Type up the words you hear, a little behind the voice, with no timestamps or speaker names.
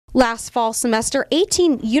Last fall semester,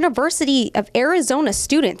 18 University of Arizona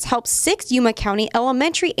students helped 6 Yuma County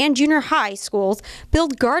elementary and junior high schools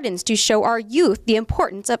build gardens to show our youth the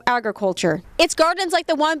importance of agriculture. It's gardens like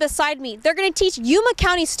the one beside me. They're going to teach Yuma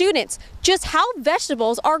County students just how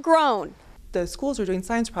vegetables are grown. The schools are doing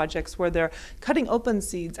science projects where they're cutting open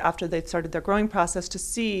seeds after they've started their growing process to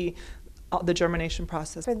see the germination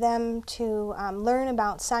process. For them to learn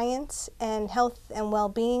about science and health and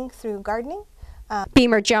well-being through gardening.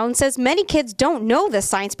 Beamer Jones says many kids don't know the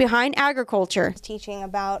science behind agriculture. Teaching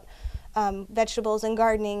about vegetables and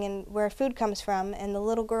gardening and where food comes from, and the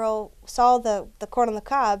little girl saw the corn on the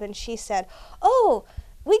cob and she said, "Oh,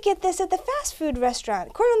 we get this at the fast food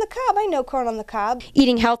restaurant. Corn on the cob, I know corn on the cob."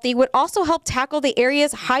 Eating healthy would also help tackle the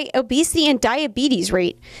area's high obesity and diabetes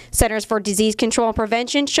rate. Centers for Disease Control and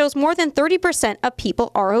Prevention shows more than 30% of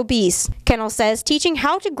people are obese. Kendall says teaching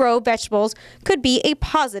how to grow vegetables could be a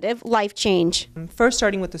positive life change. First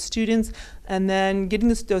starting with the students and then getting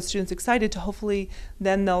those students excited to hopefully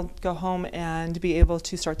then they'll go home and be able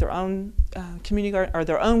to start their own community garden or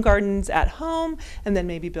their own gardens at home, and then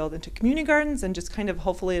maybe build into community gardens, and just kind of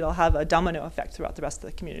hopefully it'll have a domino effect throughout the rest of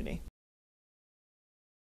the community.